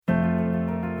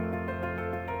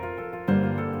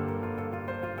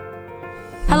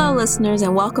Hello, listeners,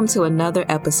 and welcome to another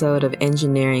episode of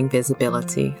Engineering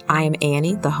Visibility. I am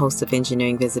Annie, the host of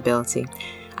Engineering Visibility.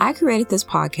 I created this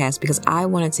podcast because I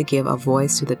wanted to give a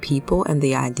voice to the people and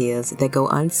the ideas that go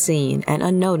unseen and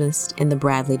unnoticed in the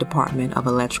Bradley Department of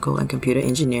Electrical and Computer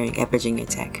Engineering at Virginia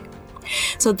Tech.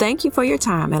 So thank you for your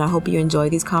time, and I hope you enjoy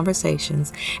these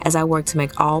conversations as I work to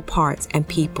make all parts and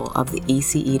people of the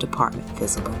ECE department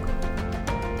visible.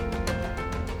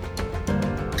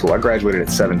 So I graduated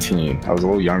at 17. I was a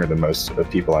little younger than most of the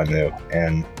people I knew.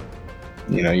 And,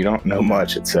 you don't know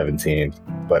much at 17.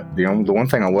 But the one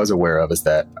thing I was aware of is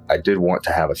that I did want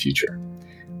to have a future.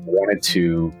 I wanted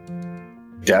to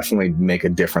definitely make a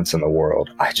difference in the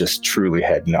world. I just truly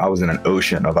I was in an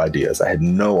ocean of ideas. I had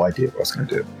no idea what I was going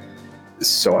to do.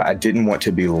 So I didn't want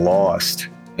to be lost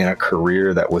in a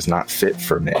career that was not fit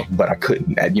for me. But I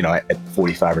couldn't, at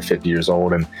 45 or 50 years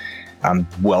old, and I'm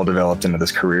well developed into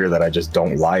this career that I just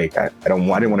don't like. I didn't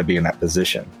want to be in that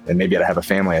position. And maybe I'd have a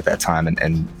family at that time,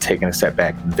 and taking a step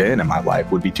back then in my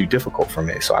life would be too difficult for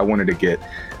me. So I wanted to get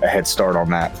a head start on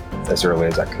that as early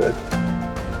as I could.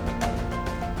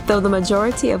 Though the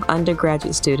majority of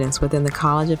undergraduate students within the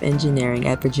College of Engineering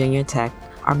at Virginia Tech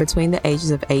are between the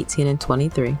ages of 18 and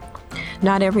 23,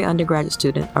 not every undergraduate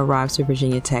student arrives to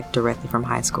Virginia Tech directly from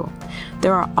high school.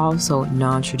 There are also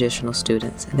non-traditional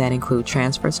students that include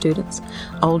transfer students,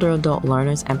 older adult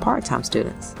learners, and part-time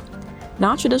students.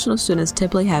 Non-traditional students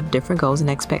typically have different goals and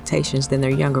expectations than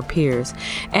their younger peers,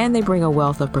 and they bring a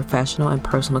wealth of professional and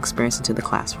personal experience into the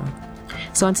classroom.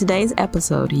 So in today's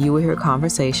episode, you will hear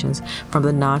conversations from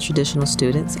the non-traditional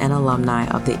students and alumni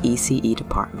of the ECE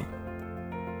department.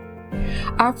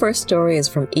 Our first story is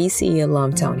from ECE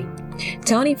alum Tony.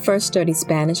 Tony first studied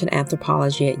Spanish and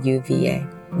anthropology at UVA.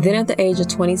 Then at the age of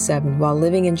 27, while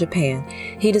living in Japan,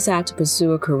 he decided to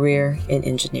pursue a career in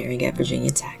engineering at Virginia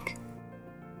Tech.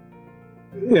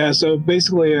 Yeah, so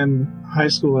basically in high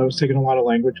school, I was taking a lot of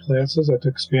language classes. I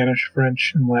took Spanish,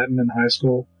 French, and Latin in high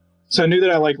school. So I knew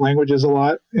that I liked languages a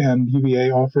lot, and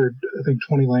UVA offered, I think,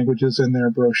 20 languages in their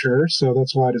brochure. So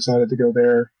that's why I decided to go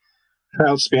there, try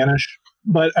out Spanish.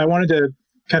 But I wanted to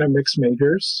kind of mix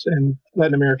majors, and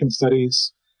Latin American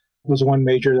Studies was one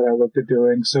major that I looked at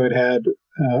doing. So it had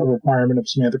a requirement of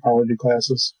some anthropology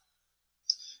classes.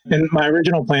 And my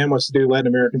original plan was to do Latin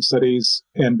American Studies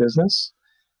and business.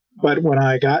 But when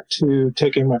I got to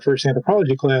taking my first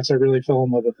anthropology class, I really fell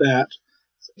in love with that.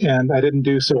 And I didn't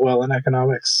do so well in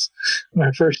economics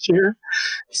my first year.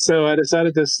 So I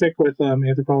decided to stick with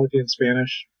anthropology and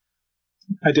Spanish.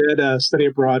 I did study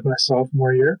abroad my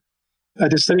sophomore year. I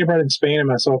did study abroad in Spain in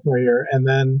my sophomore year. And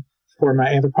then for my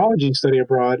anthropology study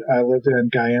abroad, I lived in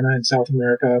Guyana in South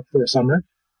America for a summer.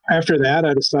 After that,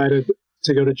 I decided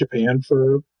to go to Japan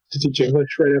to teach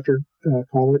English right after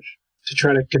college, to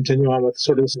try to continue on with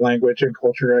sort of this language and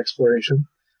culture exploration.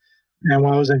 And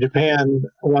while I was in Japan,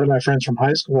 a lot of my friends from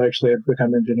high school actually had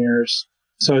become engineers.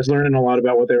 So I was learning a lot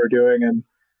about what they were doing. And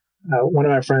one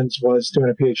of my friends was doing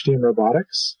a PhD in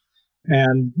robotics.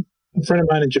 And a friend of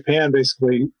mine in Japan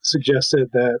basically suggested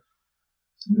that,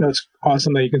 it's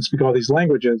awesome that you can speak all these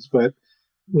languages, but,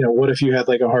 what if you had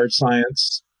like a hard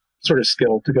science sort of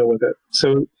skill to go with it?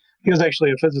 So he was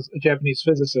actually a Japanese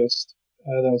physicist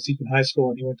that was deep in high school,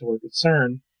 and he went to work at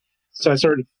CERN. So I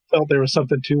sort of felt there was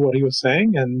something to what he was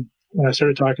saying. And when I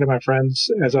started talking to my friends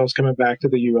as I was coming back to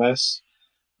the U.S.,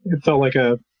 it felt like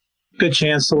a good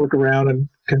chance to look around and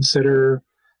consider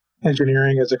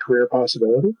engineering as a career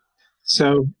possibility.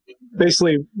 So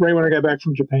basically, right when I got back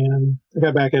from Japan, I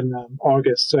got back in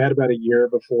August, so I had about a year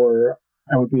before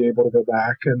I would be able to go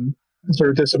back, and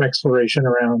sort of did some exploration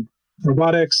around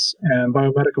robotics and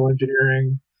biomedical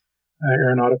engineering,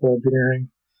 aeronautical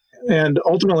engineering. And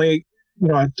ultimately,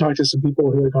 I talked to some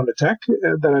people who had gone to tech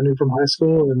that I knew from high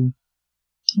school, and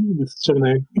with sort of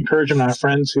the encouragement of my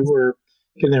friends who were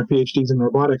getting their PhDs in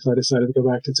robotics, I decided to go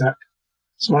back to tech.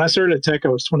 So when I started at tech, I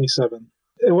was 27.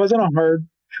 It wasn't a hard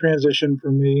transition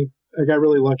for me. I got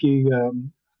really lucky.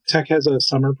 Tech has a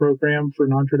summer program for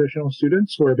non-traditional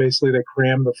students where basically they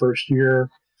cram the first year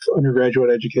of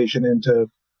undergraduate education into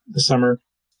the summer.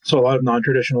 So a lot of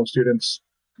non-traditional students,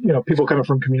 people coming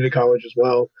from community college as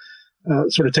well,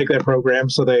 sort of take that program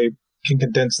so they can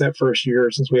condense that first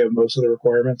year since we have most of the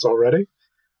requirements already.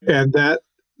 And that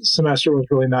semester was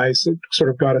really nice. It sort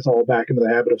of got us all back into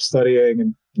the habit of studying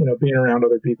and, being around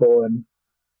other people and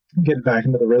getting back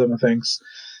into the rhythm of things.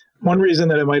 One reason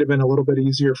that it might have been a little bit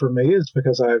easier for me is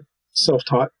because I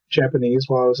self-taught Japanese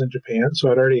while I was in Japan.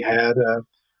 So I'd already had a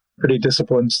pretty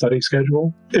disciplined study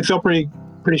schedule. It felt pretty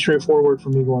straightforward for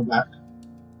me going back.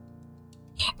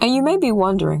 And you may be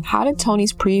wondering, how did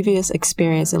Tony's previous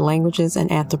experience in languages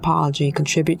and anthropology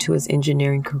contribute to his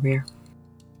engineering career?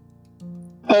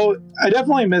 Oh, I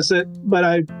definitely miss it, but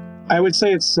I would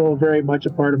say it's still very much a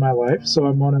part of my life. So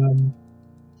I'm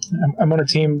on a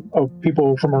team of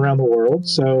people from around the world.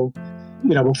 So,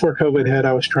 before COVID hit,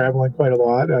 I was traveling quite a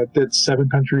lot. I did 7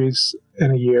 countries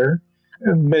in a year,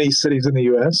 in many cities in the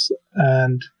U.S.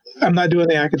 And I'm not doing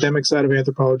the academic side of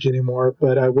anthropology anymore,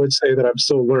 but I would say that I'm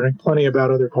still learning plenty about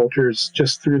other cultures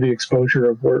just through the exposure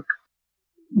of work.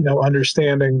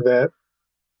 Understanding that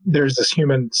there's this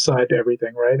human side to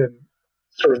everything, right? And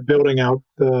sort of building out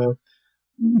the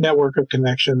network of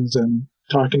connections and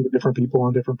talking to different people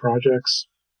on different projects.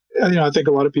 I think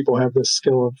a lot of people have this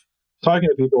skill of talking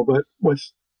to people, but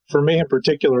for me in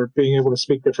particular, being able to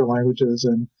speak different languages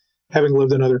and having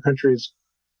lived in other countries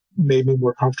made me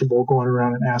more comfortable going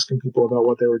around and asking people about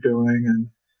what they were doing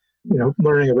and,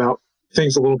 learning about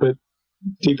things a little bit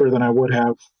deeper than I would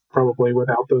have probably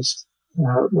without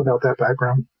that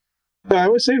background. But I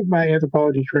would say my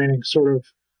anthropology training sort of,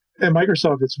 at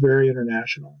Microsoft, it's very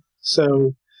international.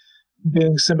 So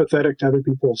being sympathetic to other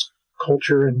people's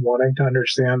culture and wanting to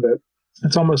understand it,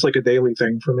 it's almost like a daily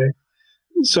thing for me.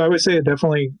 So I would say it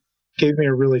definitely gave me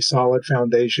a really solid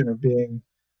foundation of being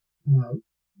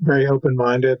very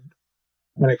open-minded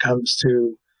when it comes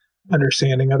to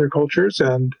understanding other cultures.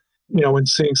 And, when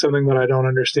seeing something that I don't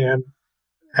understand,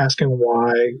 asking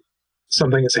why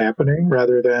something is happening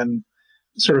rather than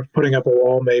sort of putting up a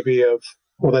wall maybe of,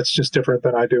 well, that's just different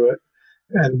than I do it.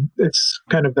 And it's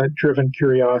kind of that driven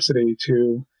curiosity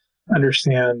to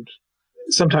understand,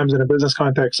 sometimes in a business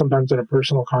context, sometimes in a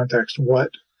personal context, what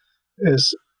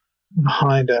is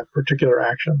behind a particular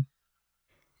action.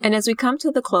 And as we come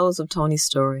to the close of Tony's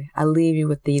story, I leave you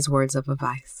with these words of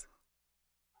advice.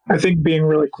 I think being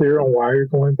really clear on why you're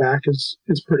going back is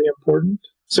pretty important.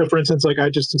 So for instance, like I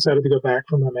just decided to go back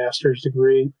for my master's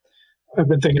degree. I've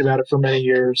been thinking about it for many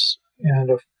years, and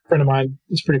a friend of mine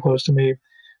is pretty close to me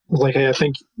was like, hey, I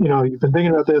think, you've been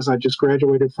thinking about this. I just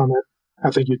graduated from it. I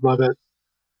think you'd love it.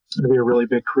 It'll be a really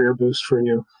big career boost for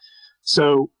you.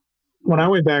 So when I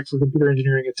went back for computer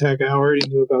engineering at Tech, I already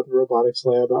knew about the robotics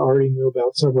lab. I already knew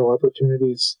about several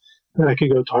opportunities that I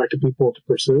could go talk to people to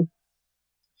pursue.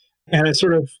 And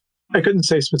I couldn't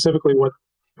say specifically what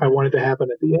I wanted to happen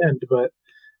at the end, but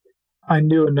I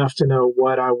knew enough to know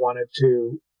what I wanted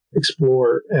to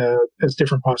explore as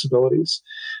different possibilities.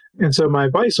 And so my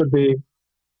advice would be,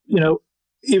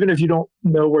 even if you don't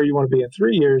know where you want to be in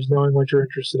 3 years, knowing what you're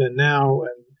interested in now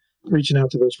and reaching out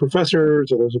to those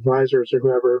professors or those advisors or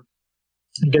whoever,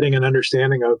 and getting an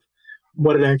understanding of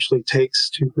what it actually takes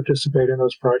to participate in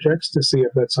those projects to see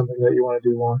if that's something that you want to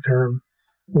do long term.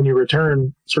 When you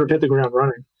return, sort of hit the ground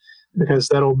running, because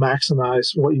that'll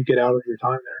maximize what you get out of your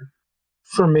time there.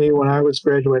 For me, when I was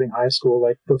graduating high school,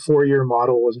 like the 4-year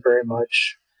model was very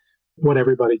much what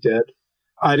everybody did.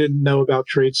 I didn't know about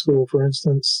trade school, for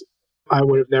instance. I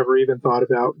would have never even thought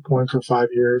about going for 5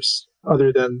 years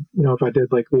other than, if I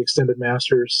did like the extended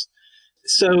master's.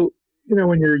 So,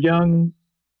 when you're young,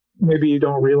 maybe you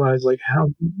don't realize like how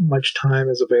much time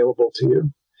is available to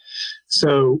you.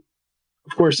 So,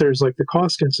 of course, there's like the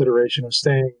cost consideration of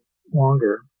staying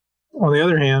longer. On the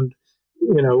other hand,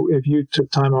 if you took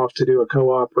time off to do a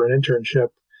co-op or an internship,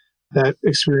 that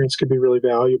experience could be really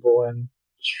valuable in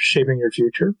shaping your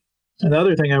future.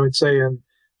 Another thing I would say in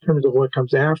terms of what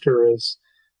comes after is,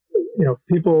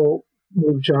 people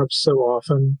move jobs so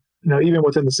often, even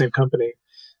within the same company,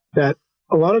 that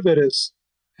a lot of it is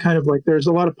kind of like there's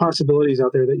a lot of possibilities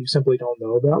out there that you simply don't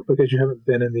know about because you haven't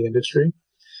been in the industry.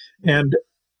 And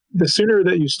the sooner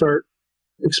that you start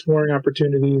exploring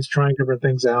opportunities, trying different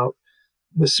things out,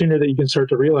 the sooner that you can start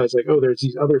to realize like, oh, there's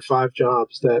these other 5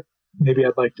 jobs that maybe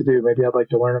I'd like to do, maybe I'd like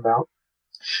to learn about.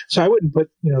 So I wouldn't put,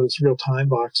 this real time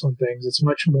box on things. It's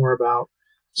much more about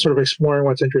sort of exploring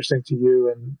what's interesting to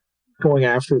you and going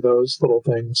after those little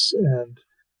things and,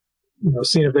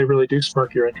 seeing if they really do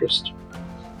spark your interest.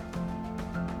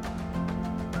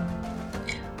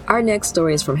 Our next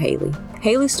story is from Haley.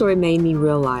 Haley's story made me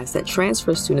realize that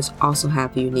transfer students also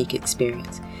have a unique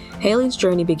experience. Haley's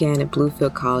journey began at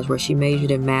Bluefield College, where she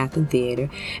majored in math and theater,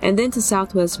 and then to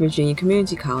Southwest Virginia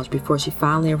Community College before she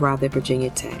finally arrived at Virginia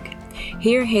Tech.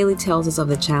 Here, Haley tells us of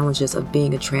the challenges of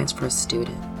being a transfer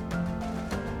student.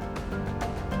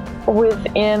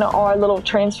 Within our little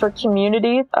transfer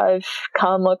community, I've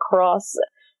come across,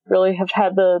 really have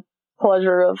had the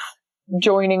pleasure of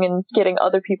joining and getting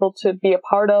other people to be a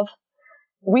part of.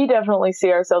 We definitely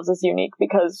see ourselves as unique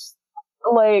because,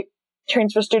 like,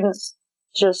 transfer students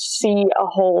just see a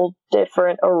whole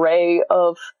different array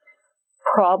of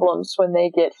problems when they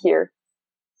get here.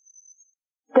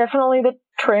 Definitely the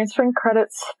transferring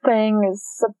credits thing is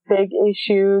a big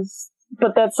issue,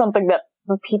 but that's something that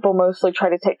people mostly try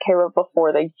to take care of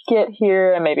before they get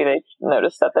here, and maybe they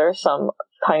notice that there are some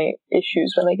tiny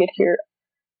issues when they get here.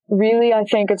 Really, I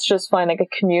think it's just finding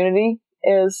a community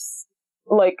is,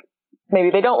 like, maybe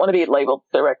they don't want to be labeled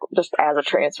direct just as a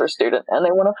transfer student, and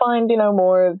they want to find,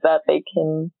 more that they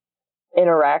can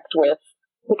interact with.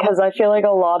 Because I feel like a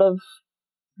lot of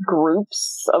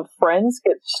groups of friends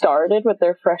get started with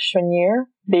their freshman year,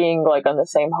 being, like, on the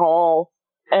same hall.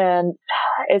 And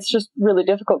it's just really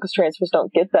difficult because transfers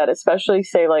don't get that, especially,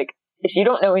 say, like, if you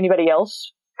don't know anybody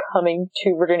else coming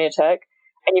to Virginia Tech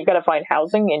and you've got to find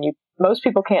housing, and most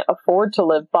people can't afford to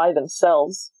live by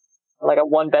themselves, like a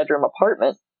 1-bedroom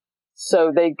apartment.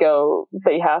 So they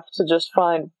have to just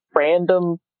find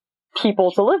random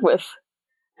people to live with.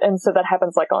 And so that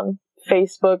happens, like, on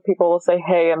Facebook. People will say,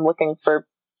 hey, I'm looking for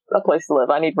a place to live.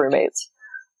 I need roommates.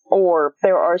 Or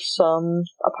there are some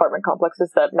apartment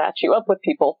complexes that match you up with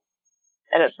people,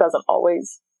 and it doesn't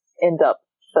always end up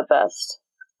the best.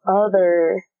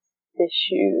 Other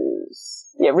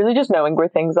issues. Yeah, really just knowing where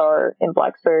things are in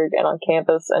Blacksburg and on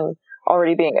campus, and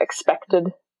already being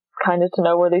expected kind of to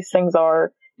know where these things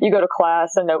are. You go to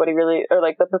class and nobody really, or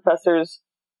like the professors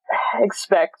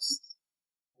expect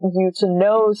you to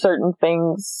know certain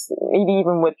things, maybe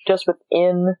even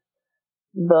within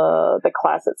the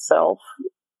class itself,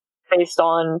 based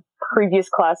on previous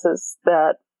classes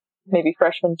that maybe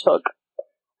freshmen took.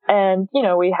 And,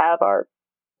 we have our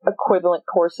equivalent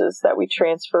courses that we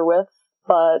transfer with,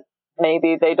 but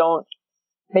maybe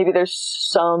there's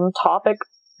some topic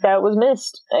that was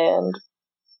missed, and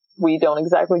we don't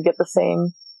exactly get the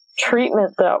same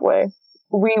treatment that way.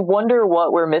 We wonder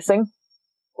what we're missing,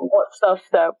 what stuff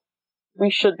that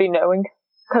we should be knowing.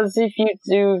 Because if you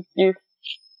do your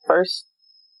first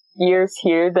years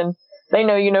here, then they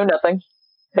know you know nothing,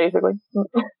 basically.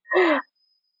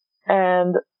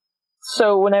 And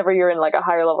so whenever you're in, like, a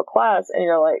higher level class and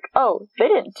you're like, oh, they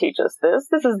didn't teach us this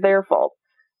is their fault.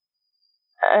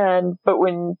 But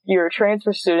when you're a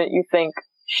transfer student, you think,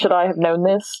 should I have known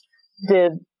this?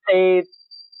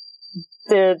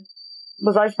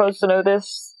 Was I supposed to know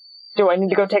this? Do I need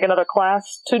to go take another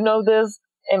class to know this?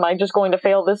 Am I just going to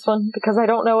fail this one because I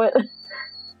don't know it?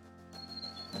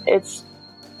 It's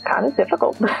kind of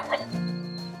difficult.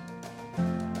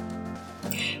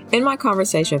 In my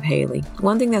conversation with Haley,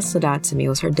 one thing that stood out to me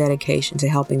was her dedication to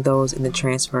helping those in the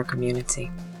transfer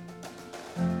community.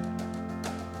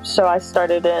 So I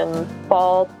started in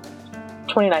fall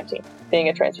 2019, being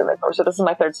a transfer mentor. So this is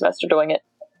my 3rd semester doing it.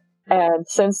 And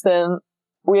since then,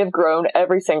 we have grown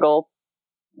every single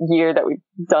year that we've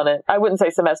done it. I wouldn't say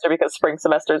semester because spring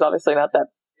semester is obviously not that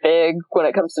big when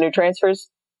it comes to new transfers.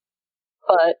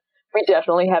 But we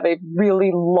definitely have a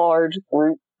really large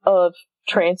group of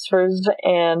transfers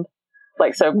and,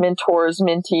 like, so mentors,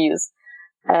 mentees,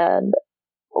 and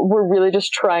we're really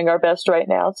just trying our best right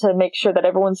now to make sure that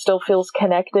everyone still feels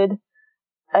connected.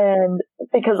 And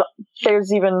because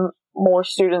there's even more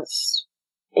students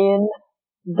in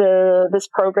this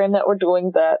program that we're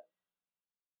doing that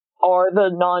are the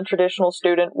non-traditional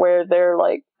student, where they're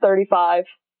like 35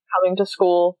 coming to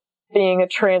school, being a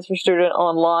transfer student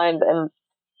online, and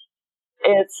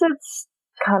it's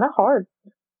kind of hard.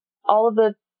 All of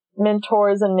the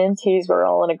mentors and mentees were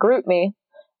all in a group me,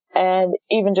 and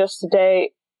even just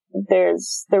today, there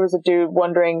was a dude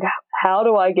wondering, how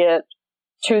do I get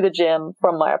to the gym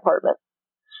from my apartment?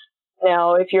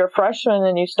 Now, if you're a freshman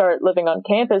and you start living on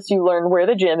campus, you learn where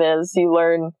the gym is, you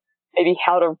learn maybe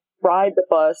how to ride the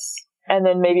bus, and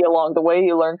then maybe along the way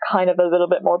you learn kind of a little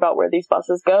bit more about where these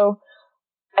buses go.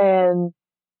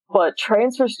 But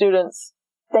transfer students,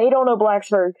 they don't know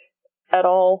Blacksburg at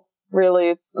all,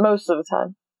 really, most of the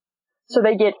time. So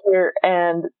they get here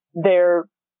and they're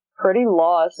pretty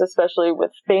lost, especially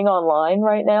with being online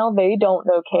right now. They don't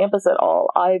know campus at all.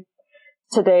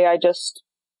 Today I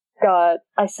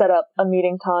set up a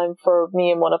meeting time for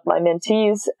me and one of my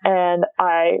mentees, and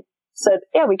I said,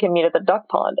 yeah, we can meet at the duck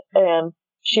pond, and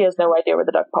she has no idea where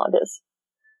the duck pond is.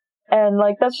 And,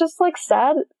 like, that's just, like,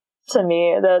 sad to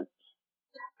me that,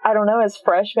 I don't know, as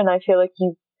freshmen, I feel like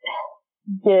you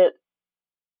get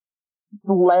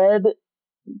led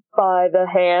by the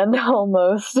hand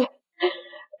almost,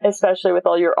 especially with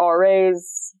all your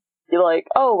RAs. You're like,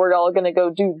 oh, we're all going to go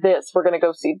do this. We're going to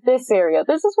go see this area.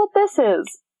 This is what this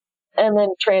is. And then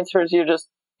transfers, you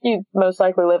most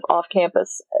likely live off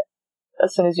campus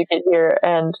as soon as you get here,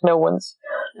 and no one's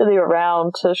really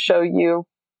around to show you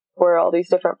where all these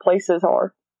different places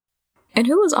are. And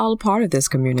who is all a part of this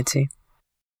community?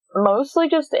 Mostly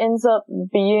just ends up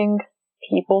being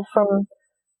people from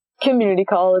community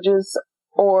colleges,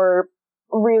 or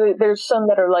really there's some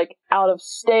that are, like, out of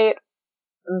state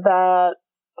that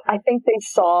I think they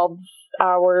saw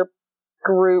our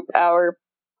group, our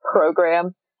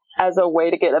program, as a way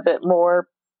to get a bit more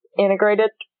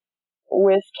integrated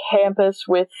with campus,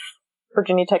 with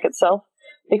Virginia Tech itself,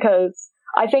 because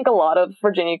I think a lot of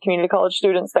Virginia Community College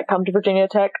students that come to Virginia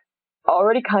Tech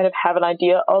already kind of have an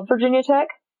idea of Virginia Tech,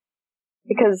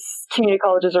 because community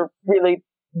colleges are really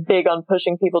big on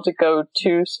pushing people to go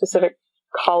to specific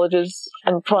colleges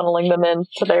and funneling them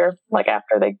into their, like,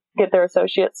 after they get their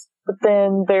associates. But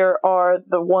then there are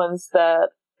the ones that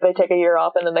they take a year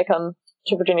off and then they come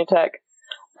to Virginia Tech.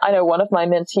 I know one of my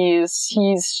mentees,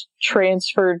 he's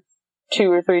transferred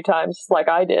 2 or 3 times like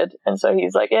I did. And so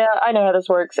he's like, yeah, I know how this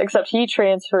works, except he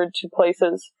transferred to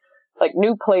places, like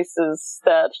new places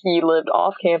that he lived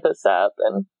off campus at.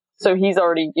 And so he's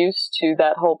already used to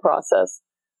that whole process.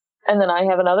 And then I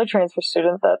have another transfer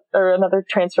student or another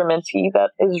transfer mentee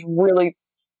that is really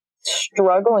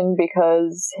struggling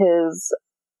because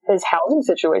his housing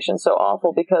situation is so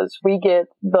awful, because we get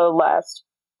the last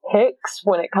picks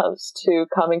when it comes to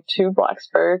coming to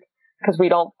Blacksburg, because we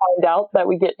don't find out that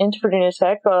we get into Virginia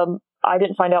Tech. I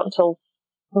didn't find out until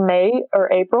May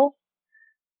or April.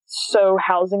 So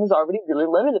housing is already really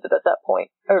limited at that point,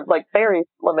 or like very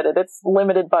limited. It's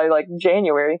limited by like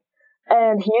January.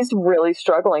 And he's really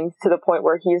struggling to the point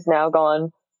where he's now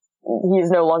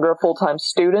he's no longer a full-time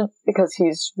student, because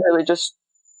he's really just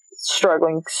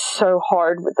struggling so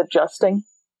hard with adjusting.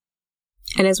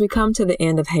 And as we come to the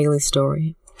end of Haley's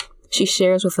story, she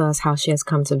shares with us how she has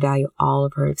come to value all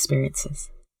of her experiences.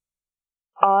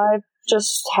 I've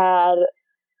just had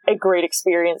a great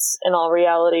experience in all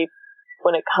reality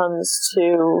when it comes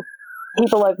to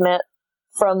people I've met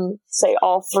from, say,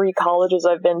 all 3 colleges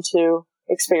I've been to,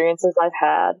 experiences I've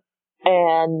had.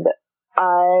 And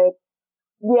I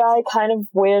kind of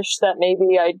wish that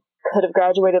maybe I could have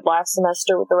graduated last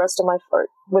semester with the rest of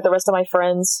my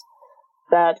friends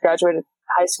that graduated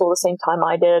high school the same time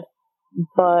I did.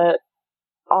 But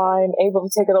I'm able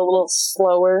to take it a little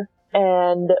slower,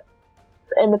 and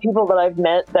the people that I've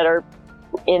met that are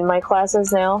in my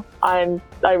classes now, I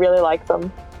really like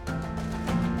them.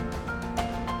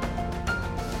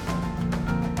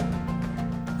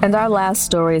 And our last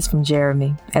story is from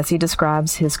Jeremy, as he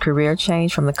describes his career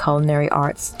change from the culinary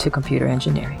arts to computer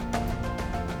engineering.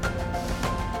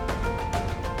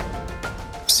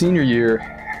 Senior year,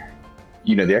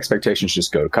 the expectation is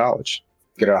just go to college.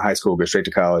 Get out of high school, go straight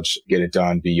to college, get it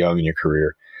done, be young in your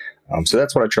career. So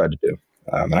that's what I tried to do.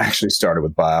 And I actually started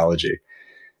with biology,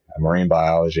 marine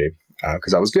biology,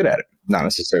 because I was good at it. Not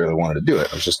necessarily wanted to do it.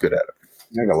 I was just good at it.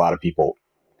 I think a lot of people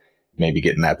maybe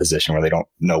get in that position where they don't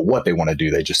know what they want to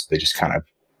do. They just kind of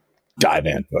dive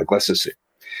in. Like, let's just see.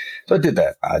 So I did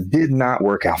that. Did not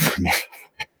work out for me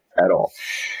at all.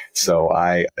 So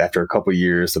after a couple of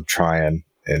years of trying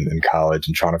in college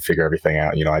and trying to figure everything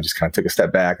out, I just kind of took a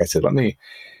step back. I said, let me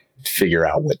figure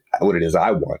out what it is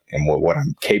I want and what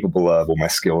I'm capable of, what my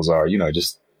skills are,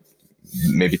 just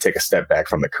maybe take a step back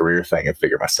from the career thing and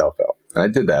figure myself out. And I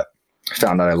did that. I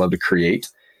found out I love to create.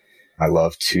 I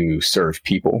love to serve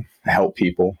people, help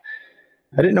people.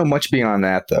 I didn't know much beyond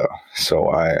that, though. So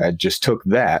I just took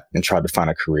that and tried to find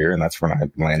a career. And that's when I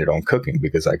landed on cooking,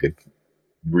 because I could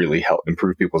really help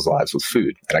improve people's lives with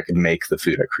food. And I could make the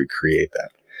food. I could create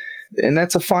that. And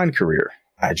that's a fine career.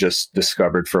 I just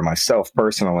discovered for myself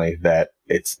personally that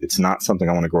it's not something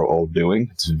I want to grow old doing.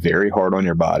 It's very hard on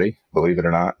your body, believe it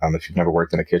or not. If you've never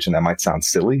worked in a kitchen, that might sound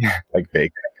silly, like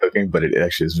baking and cooking, but it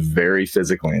actually is very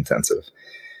physically intensive.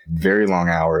 Very long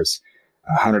hours.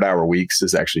 100-hour weeks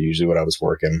is actually usually what I was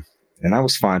working. And I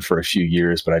was fine for a few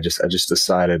years, but I just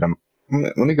decided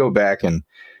let me go back and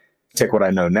take what I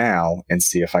know now and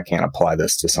see if I can't apply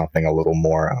this to something a little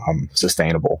more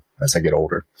sustainable as I get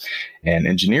older. And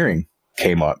engineering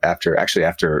came up after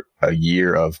a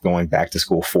year of going back to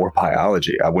school for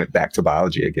biology. I went back to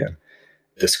biology again.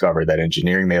 Discovered that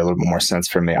engineering made a little bit more sense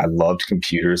for me. I loved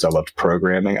computers. I loved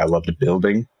programming. I loved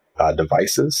building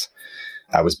devices.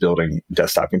 I was building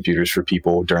desktop computers for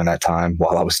people during that time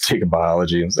while I was taking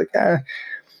biology. I was like,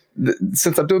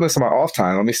 since I'm doing this on my off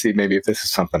time, let me see maybe if this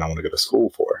is something I want to go to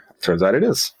school for. Turns out it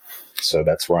is. So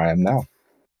that's where I am now.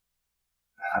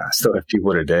 I still have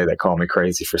people today that call me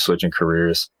crazy for switching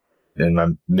careers in my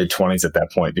mid-20s at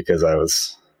that point, because I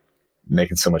was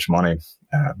making so much money.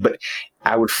 But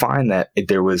I would find that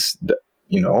there was,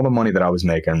 all the money that I was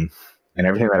making and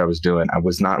everything that I was doing, I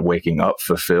was not waking up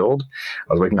fulfilled.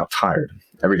 I was waking up tired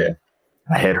every day.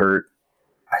 My head hurt.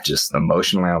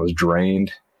 Emotionally, I was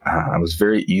drained. I was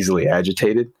very easily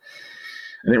agitated.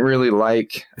 I didn't really I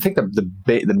think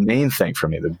the main thing for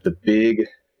me, the big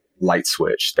light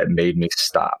switch that made me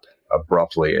stop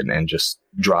abruptly and just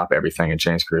drop everything and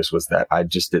change careers was that I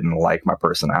just didn't like my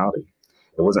personality.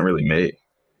 It wasn't really me.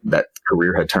 That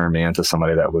career had turned me into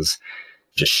somebody that was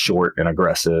just short and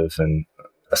aggressive and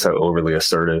so overly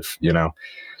assertive,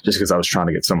 just because I was trying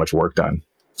to get so much work done.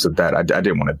 So that I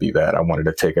didn't want to be that. I wanted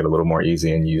to take it a little more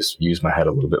easy and use my head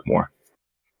a little bit more.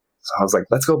 So I was like,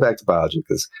 let's go back to biology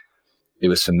because it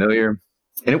was familiar.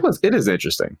 And it is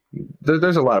interesting.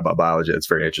 There's a lot about biology that's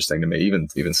very interesting to me,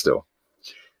 even still.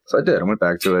 So I did. I went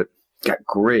back to it, got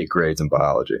great grades in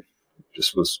biology,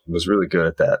 just was really good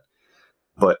at that.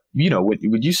 But,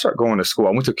 when you start going to school,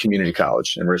 I went to community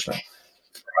college in Richmond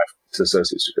for my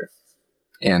associate's degree.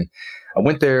 And I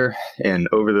went there, and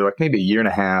over the maybe a year and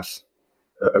a half,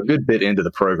 a good bit into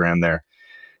the program there,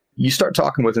 you start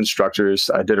talking with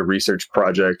instructors. I did a research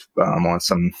project on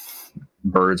some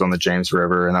birds on the James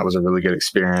River, and that was a really good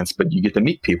experience. But you get to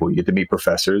meet people, you get to meet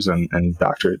professors and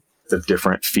doctorates of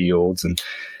different fields, and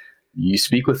you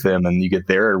speak with them, and you get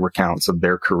their recounts of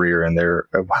their career and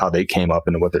of how they came up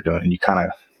into what they're doing. And you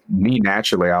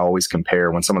naturally, I always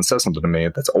compare when someone says something to me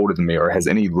that's older than me or has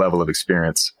any level of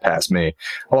experience past me,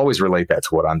 I'll always relate that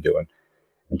to what I'm doing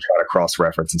and try to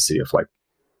cross-reference and see if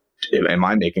am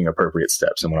I making appropriate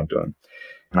steps in what I'm doing?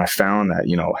 And I found that,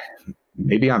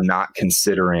 maybe I'm not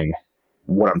considering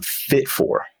what I'm fit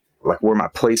for, where my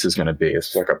place is going to be.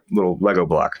 It's like a little Lego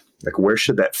block. Where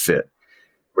should that fit?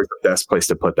 Where's the best place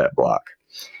to put that block?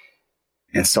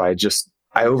 And so I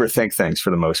overthink things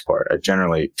for the most part,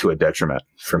 generally to a detriment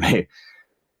for me.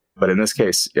 But in this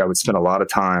case, I would spend a lot of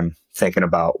time thinking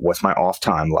about what's my off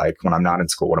time like when I'm not in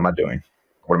school? What am I doing?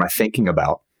 What am I thinking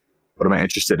about? What am I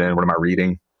interested in? What am I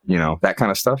reading? That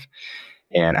kind of stuff.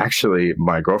 And actually,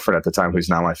 my girlfriend at the time, who's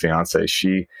now my fiance,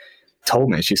 she told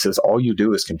me, she says, all you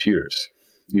do is computers.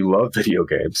 You love video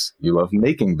games. You love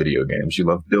making video games. You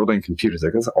love building computers.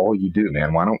 That's all you do,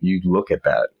 man. Why don't you look at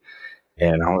that?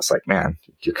 And I was like, man,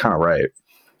 you're kind of right.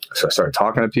 So I started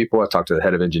talking to people. I talked to the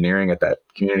head of engineering at that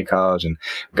community college and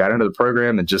got into the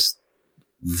program and just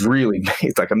really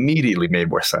immediately made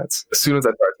more sense. As soon as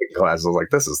I started taking classes, I was like,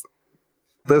 this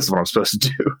is what I'm supposed to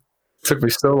do. It took me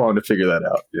so long to figure that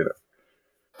out,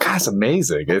 God, it's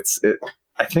amazing.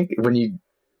 I think when you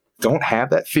don't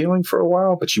have that feeling for a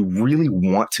while, but you really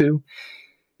want to,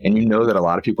 and that a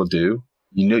lot of people do,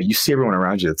 you see everyone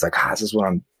around you. It's like, this is what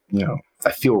I'm,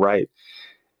 I feel right.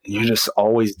 And you're just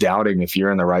always doubting if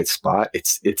you're in the right spot.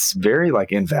 It's very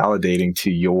invalidating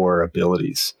to your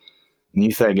abilities. And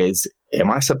you think, am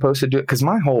I supposed to do it? Because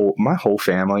my whole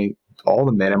family, all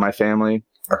the men in my family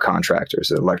are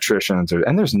contractors, electricians,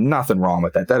 and there's nothing wrong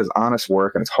with that. That is honest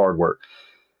work and it's hard work.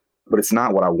 But it's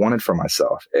not what I wanted for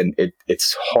myself. And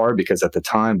it's hard because at the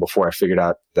time, before I figured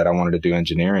out that I wanted to do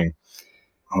engineering,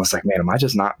 I was like, man, am I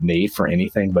just not made for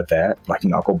anything but that?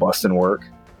 Knuckle busting work?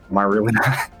 Am I really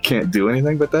not? Can't do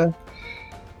anything but that?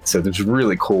 So it's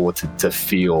really cool to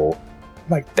feel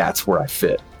like that's where I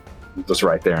fit. It was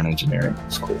right there in engineering.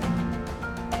 It's cool.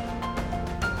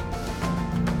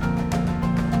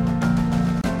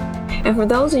 And for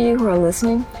those of you who are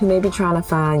listening, who may be trying to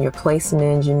find your place in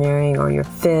engineering or your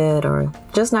fit or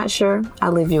just not sure,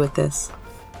 I'll leave you with this.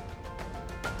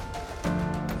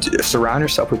 Surround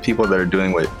yourself with people that are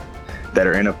doing that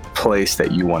are in a place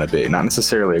that you want to be. Not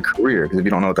necessarily a career, because if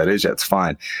you don't know what that is yet, it's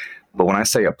fine. But when I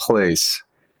say a place,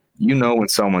 when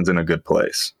someone's in a good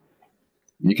place.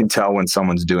 You can tell when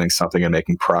someone's doing something and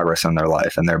making progress in their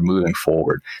life and they're moving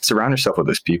forward. Surround yourself with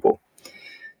those people.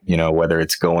 Whether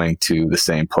it's going to the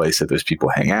same place that those people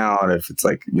hang out, if it's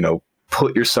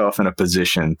put yourself in a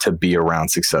position to be around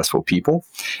successful people,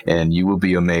 and you will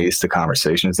be amazed the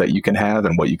conversations that you can have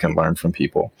and what you can learn from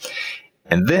people.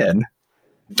 And then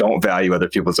don't value other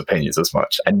people's opinions as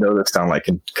much. I know that sound like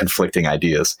conflicting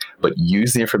ideas, but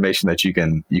use the information that you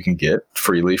can get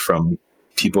freely from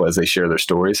people as they share their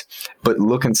stories, but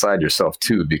look inside yourself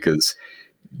too, because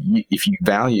if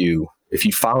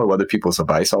you follow other people's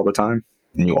advice all the time,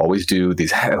 and you always do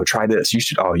these, try this, you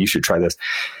should try this,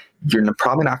 you're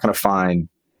probably not going to find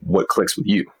what clicks with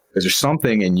you, because there's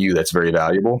something in you that's very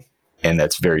valuable and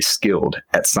that's very skilled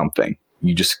at something.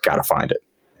 You just got to find it,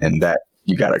 and that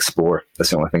you got to explore. That's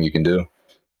the only thing you can do.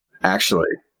 Actually,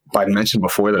 I mentioned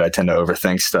before that I tend to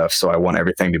overthink stuff, so I want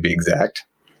everything to be exact.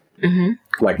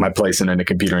 Mm-hmm. Like my place in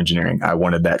computer engineering, I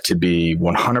wanted that to be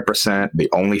 100% the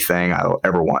only thing I'll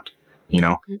ever want.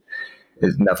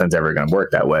 Nothing's ever going to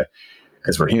work that way,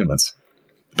 because we're humans.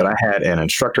 But I had an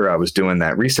instructor I was doing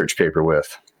that research paper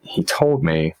with. He told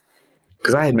me,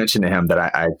 because I had mentioned to him that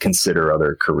I consider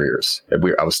other careers.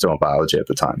 I was still in biology at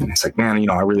the time. And he's like, man,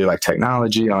 I really like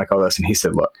technology. I like all this. And he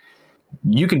said, look,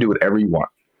 you can do whatever you want.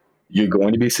 You're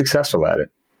going to be successful at it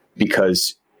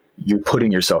because you're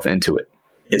putting yourself into it.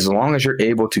 As long as you're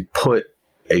able to put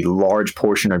a large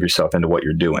portion of yourself into what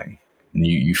you're doing, and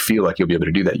you feel like you'll be able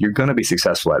to do that, you're going to be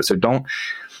successful at it. So don't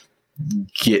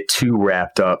get too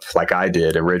wrapped up like I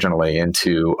did originally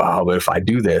into, oh, but if I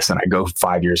do this and I go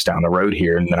 5 years down the road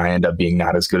here and then I end up being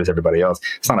not as good as everybody else.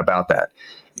 It's not about that.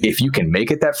 If you can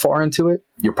make it that far into it,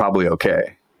 you're probably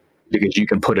okay, because you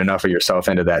can put enough of yourself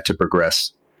into that to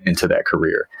progress into that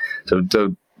career. So,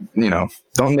 don't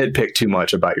nitpick too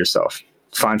much about yourself.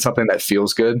 Find something that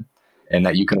feels good and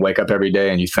that you can wake up every day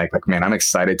and you think like, man, I'm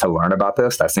excited to learn about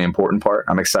this. That's the important part.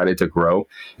 I'm excited to grow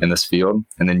in this field.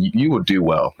 And then you will do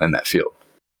well in that field.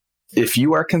 If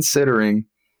you are considering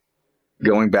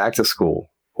going back to school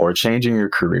or changing your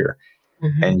career,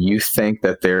 and you think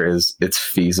that it's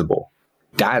feasible,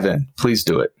 dive in. Please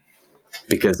do it.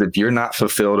 Because if you're not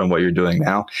fulfilled in what you're doing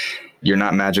now, you're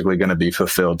not magically going to be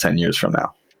fulfilled 10 years from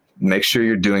now. Make sure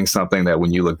you're doing something that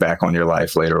when you look back on your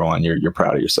life later on, you're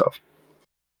proud of yourself.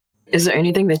 Is there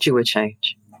anything that you would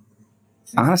change?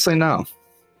 Honestly, no.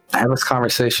 I have this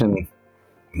conversation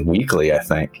weekly, I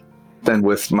think. Then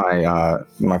with my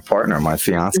my partner, my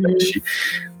fiance,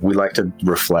 we like to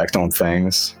reflect on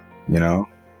things,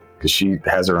 because she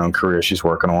has her own career she's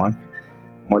working on.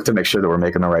 I want to make sure that we're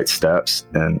making the right steps.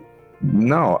 And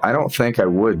no, I don't think I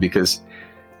would, because,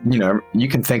 you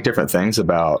can think different things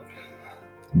about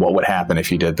what would happen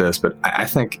if you did this, but I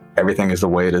think everything is the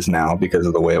way it is now because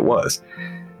of the way it was.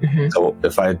 So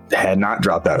if I had not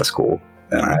dropped out of school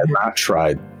and I had not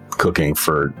tried cooking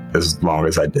for as long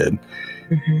as I did,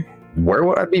 where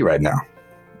would I be right now?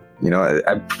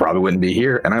 I probably wouldn't be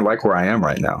here. And I like where I am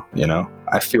right now.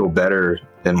 I feel better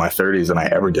in my 30s than I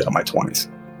ever did in my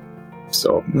 20s.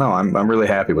 So no, I'm really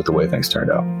happy with the way things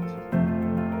turned out.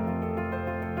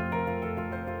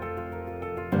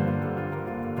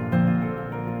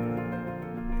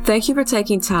 Thank you for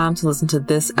taking time to listen to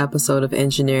this episode of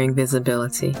Engineering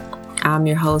Visibility. I'm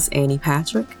your host, Annie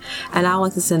Patrick, and I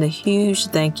want to send a huge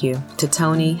thank you to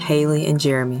Tony, Haley, and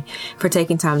Jeremy for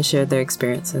taking time to share their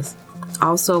experiences.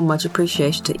 Also, much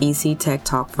appreciation to EC Tech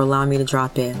Talk for allowing me to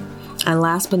drop in. And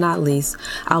last but not least,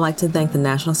 I'd like to thank the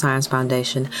National Science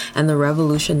Foundation and the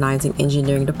Revolutionizing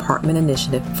Engineering Department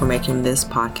Initiative for making this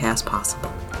podcast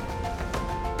possible.